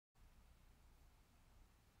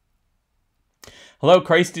Hello,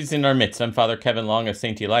 Christ is in our midst. I'm Father Kevin Long of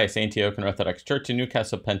St. Elias Antiochian Orthodox Church in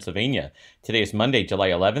Newcastle, Pennsylvania. Today is Monday, July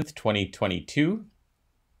 11th, 2022,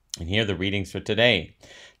 and here are the readings for today.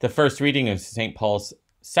 The first reading is St. Paul's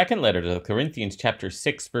second letter to the Corinthians, chapter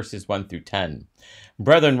 6, verses 1 through 10.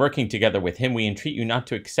 Brethren, working together with him, we entreat you not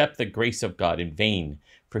to accept the grace of God in vain.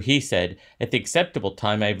 For he said, at the acceptable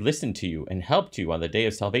time I have listened to you and helped you on the day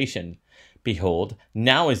of salvation. Behold,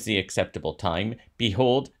 now is the acceptable time.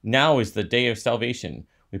 Behold, now is the day of salvation.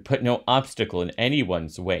 We put no obstacle in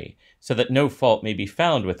anyone's way, so that no fault may be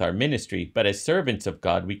found with our ministry, but as servants of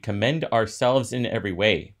God we commend ourselves in every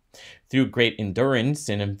way. Through great endurance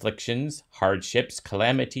in afflictions, hardships,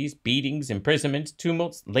 calamities, beatings, imprisonments,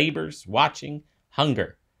 tumults, labors, watching,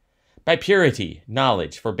 hunger. By purity,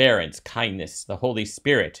 knowledge, forbearance, kindness, the Holy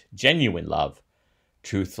Spirit, genuine love,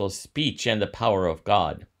 truthful speech, and the power of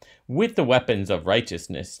God, with the weapons of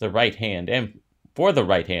righteousness, the right hand and for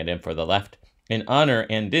the left, in honor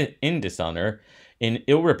and in dishonor, in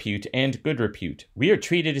ill repute and good repute. We are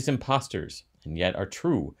treated as impostors, and yet are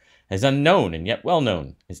true, as unknown and yet well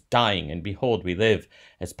known, as dying, and behold we live,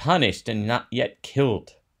 as punished and not yet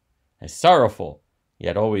killed, as sorrowful,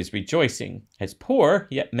 yet always rejoicing, as poor,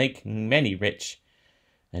 yet making many rich,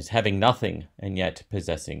 as having nothing, and yet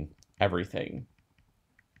possessing everything.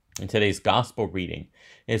 And today's gospel reading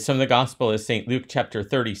is from the Gospel of St. Luke, chapter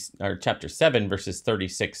 7, verses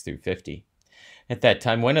 36 through 50. At that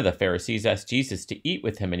time, one of the Pharisees asked Jesus to eat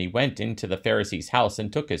with him, and he went into the Pharisee's house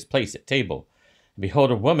and took his place at table. And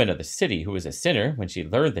behold, a woman of the city, who was a sinner, when she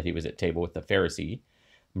learned that he was at table with the Pharisee,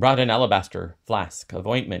 brought an alabaster flask of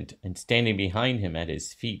ointment, and standing behind him at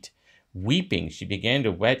his feet, weeping, she began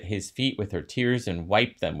to wet his feet with her tears and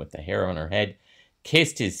wiped them with the hair on her head,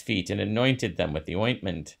 kissed his feet, and anointed them with the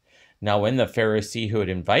ointment. Now when the Pharisee who had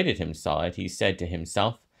invited him saw it, he said to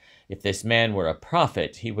himself, if this man were a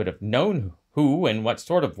prophet, he would have known who and what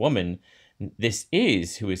sort of woman this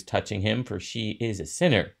is who is touching him, for she is a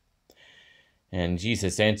sinner. And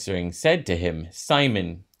Jesus answering said to him,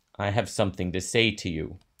 Simon, I have something to say to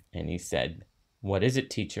you. And he said, what is it,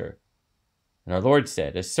 teacher? And our Lord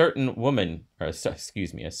said, a certain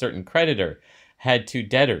creditor had two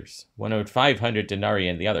debtors. One owed 500 denarii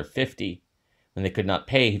and the other 50. When they could not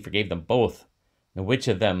pay, he forgave them both. Now which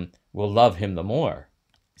of them will love him the more?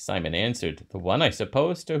 Simon answered, the one, I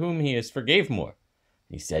suppose, to whom he has forgave more.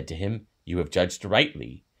 He said to him, you have judged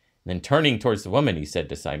rightly. And then turning towards the woman, he said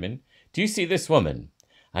to Simon, do you see this woman?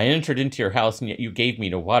 I entered into your house, and yet you gave me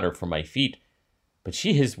no water for my feet. But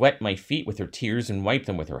she has wet my feet with her tears and wiped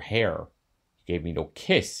them with her hair. You gave me no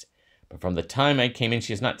kiss, but from the time I came in,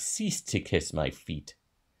 she has not ceased to kiss my feet.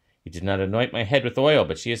 You did not anoint my head with oil,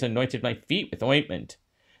 but she has anointed my feet with ointment.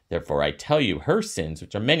 Therefore I tell you, her sins,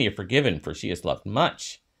 which are many, are forgiven, for she has loved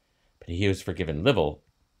much. But he who is forgiven little,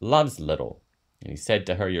 loves little. And he said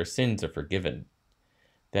to her, your sins are forgiven.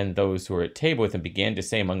 Then those who were at table with him began to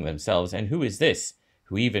say among themselves, and who is this,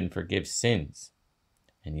 who even forgives sins?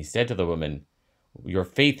 And he said to the woman, your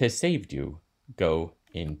faith has saved you. Go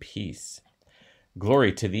in peace.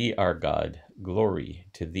 Glory to thee, our God. Glory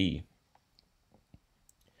to thee.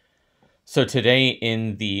 So today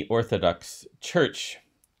in the Orthodox Church,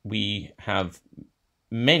 we have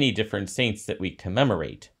many different saints that we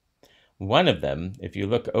commemorate. One of them, if you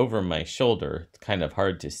look over my shoulder, it's kind of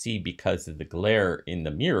hard to see because of the glare in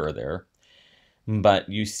the mirror there, but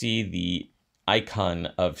you see the icon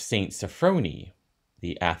of Saint Sophrony,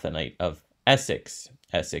 the Athonite of Essex.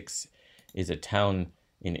 Essex is a town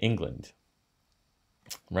in England.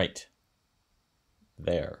 Right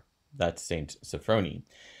there. That's Saint Sophrony.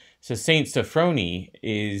 So Saint Sophrony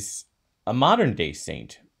is a modern-day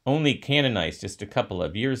saint, only canonized just a couple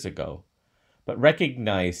of years ago, but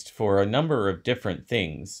recognized for a number of different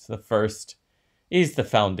things. The first is the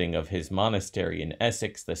founding of his monastery in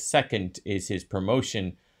Essex. The second is his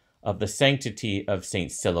promotion of the sanctity of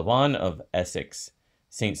Saint Silouan of Essex.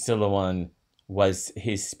 Saint Silouan was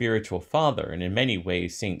his spiritual father, and in many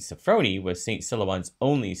ways Saint Sophrony was Saint Silouan's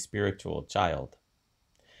only spiritual child.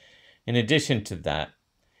 In addition to that,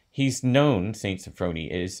 he's known, Saint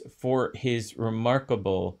Sophrony is, for his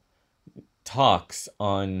remarkable talks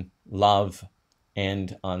on love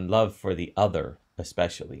and on love for the other,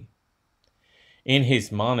 especially. In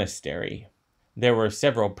his monastery, there were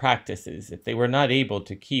several practices. If they were not able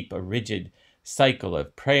to keep a rigid cycle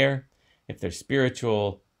of prayer, if their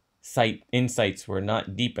spiritual insights were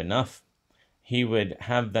not deep enough, he would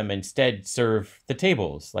have them instead serve the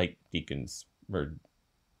tables like deacons were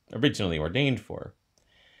originally ordained for.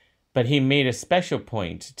 But he made a special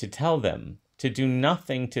point to tell them to do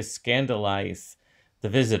nothing to scandalize the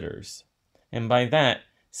visitors. And by that,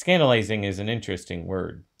 scandalizing is an interesting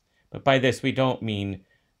word, But by this, we don't mean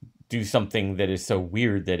do something that is so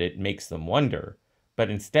weird that it makes them wonder, but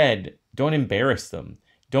instead, don't embarrass them.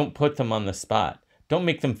 Don't put them on the spot. Don't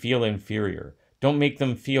make them feel inferior. Don't make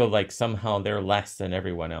them feel like somehow they're less than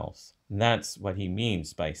everyone else. And that's what he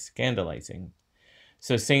means by scandalizing.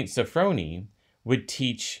 So Saint Sophrony would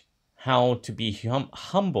teach how to be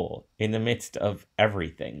humble in the midst of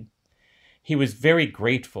everything. He was very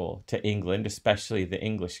grateful to England, especially the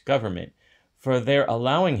English government, for their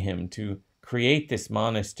allowing him to create this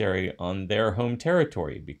monastery on their home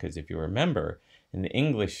territory. Because if you remember, in the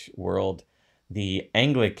English world, the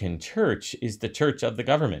Anglican Church is the church of the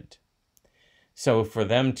government. So for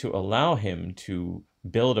them to allow him to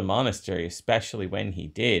build a monastery, especially when he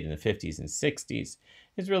did in the 50s and 60s,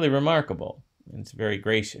 is really remarkable. And it's very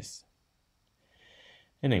gracious.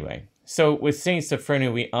 Anyway, so with Saint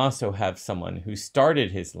Sophrony, we also have someone who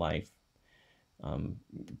started his life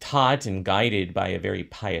taught and guided by a very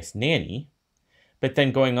pious nanny, but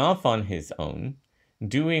then going off on his own,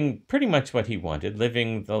 doing pretty much what he wanted,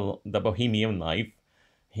 living the bohemian life.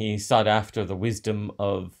 He sought after the wisdom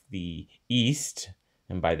of the East,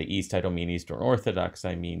 and by the East I don't mean Eastern Orthodox,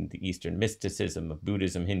 I mean the Eastern mysticism of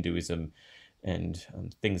Buddhism, Hinduism, and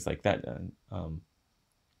things like that.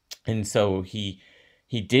 And so he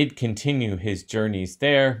did continue his journeys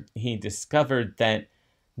there. He discovered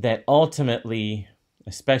that ultimately,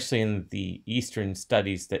 especially in the Eastern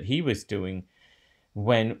studies that he was doing,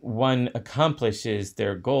 when one accomplishes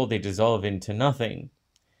their goal, they dissolve into nothing.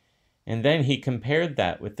 And then he compared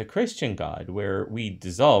that with the Christian God, where we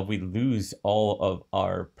dissolve, we lose all of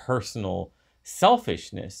our personal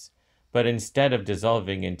selfishness. But instead of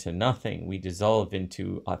dissolving into nothing, we dissolve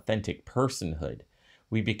into authentic personhood.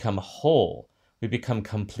 We become whole. We become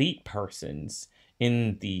complete persons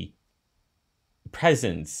in the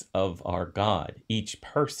presence of our God. Each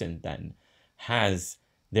person then has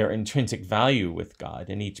their intrinsic value with God,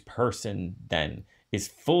 and each person then is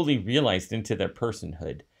fully realized into their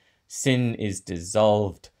personhood. Sin is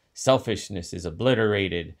dissolved, selfishness is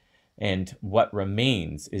obliterated, and what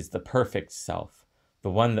remains is the perfect self, the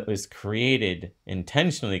one that was created,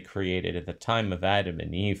 intentionally created at the time of Adam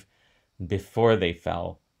and Eve before they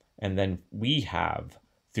fell. And then we have,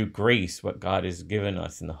 through grace, what God has given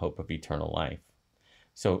us in the hope of eternal life.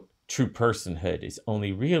 So true personhood is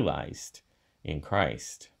only realized in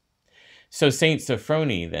Christ. So Saint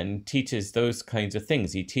Sophrony then teaches those kinds of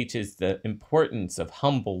things. He teaches the importance of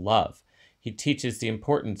humble love. He teaches the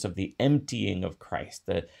importance of the emptying of Christ,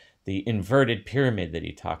 the inverted pyramid that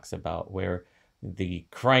he talks about, where the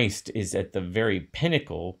Christ is at the very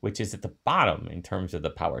pinnacle, which is at the bottom in terms of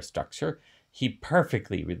the power structure. He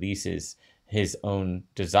perfectly releases his own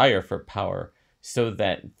desire for power so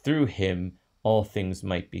that through him all things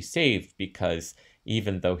might be saved, because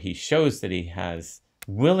even though he shows that he has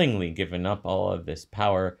willingly given up all of this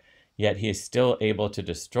power, yet he is still able to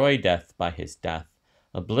destroy death by his death,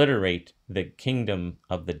 obliterate the kingdom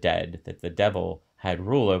of the dead that the devil had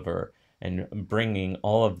rule over, and bringing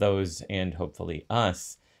all of those, and hopefully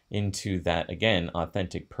us, into that, again,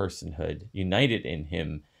 authentic personhood, united in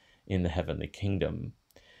him in the heavenly kingdom.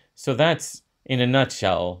 So that's, in a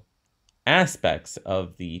nutshell, aspects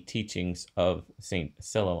of the teachings of Saint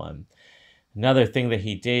Silouan. Another thing that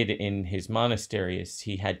he did in his monastery is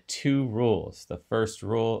he had two rules. The first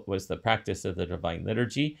rule was the practice of the Divine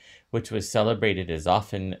Liturgy, which was celebrated as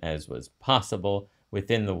often as was possible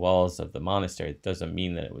within the walls of the monastery. It doesn't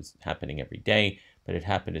mean that it was happening every day, but it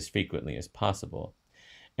happened as frequently as possible.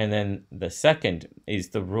 And then the second is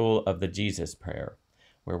the rule of the Jesus prayer,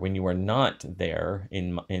 where when you are not there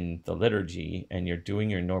in the liturgy and you're doing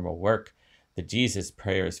your normal work, the Jesus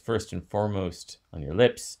prayer is first and foremost on your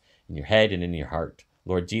lips, in your head, and in your heart.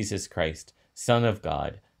 Lord Jesus Christ, Son of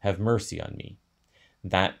God, have mercy on me.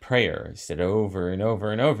 That prayer is said over and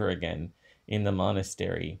over and over again in the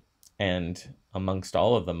monastery and amongst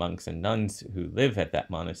all of the monks and nuns who live at that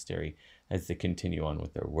monastery as they continue on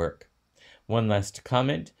with their work. One last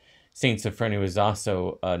comment. Saint Sophrony was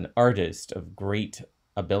also an artist of great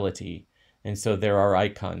ability, and so there are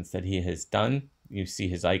icons that he has done. You see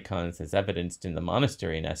his icons as evidenced in the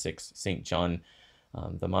monastery in Essex, St. John,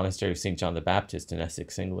 the monastery of St. John the Baptist in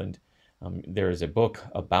Essex, England. There is a book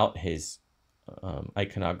about his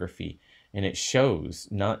iconography, and it shows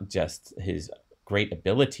not just his great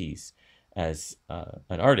abilities as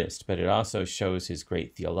an artist, but it also shows his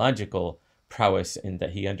great theological prowess in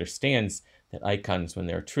that he understands that icons, when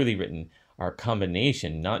they're truly written, are a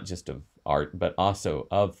combination not just of art, but also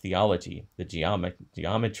of theology. The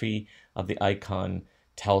geometry of the icon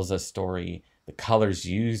tells a story. The colors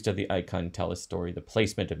used of the icon tell a story. The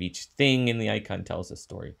placement of each thing in the icon tells a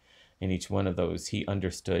story. and each one of those he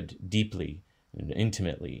understood deeply and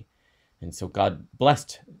intimately. And so God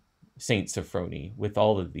blessed Saint Sophrony with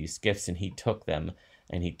all of these gifts, and he took them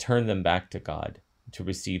and he turned them back to God to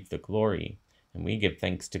receive the glory. And we give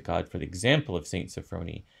thanks to God for the example of Saint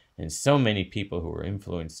Sophrony and so many people who were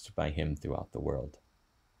influenced by him throughout the world.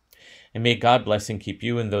 And may God bless and keep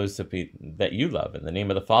you and those that you love. In the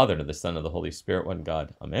name of the Father, and of the Son, and of the Holy Spirit, one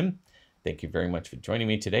God. Amen. Thank you very much for joining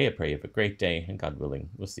me today. I pray you have a great day, and God willing,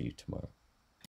 we'll see you tomorrow.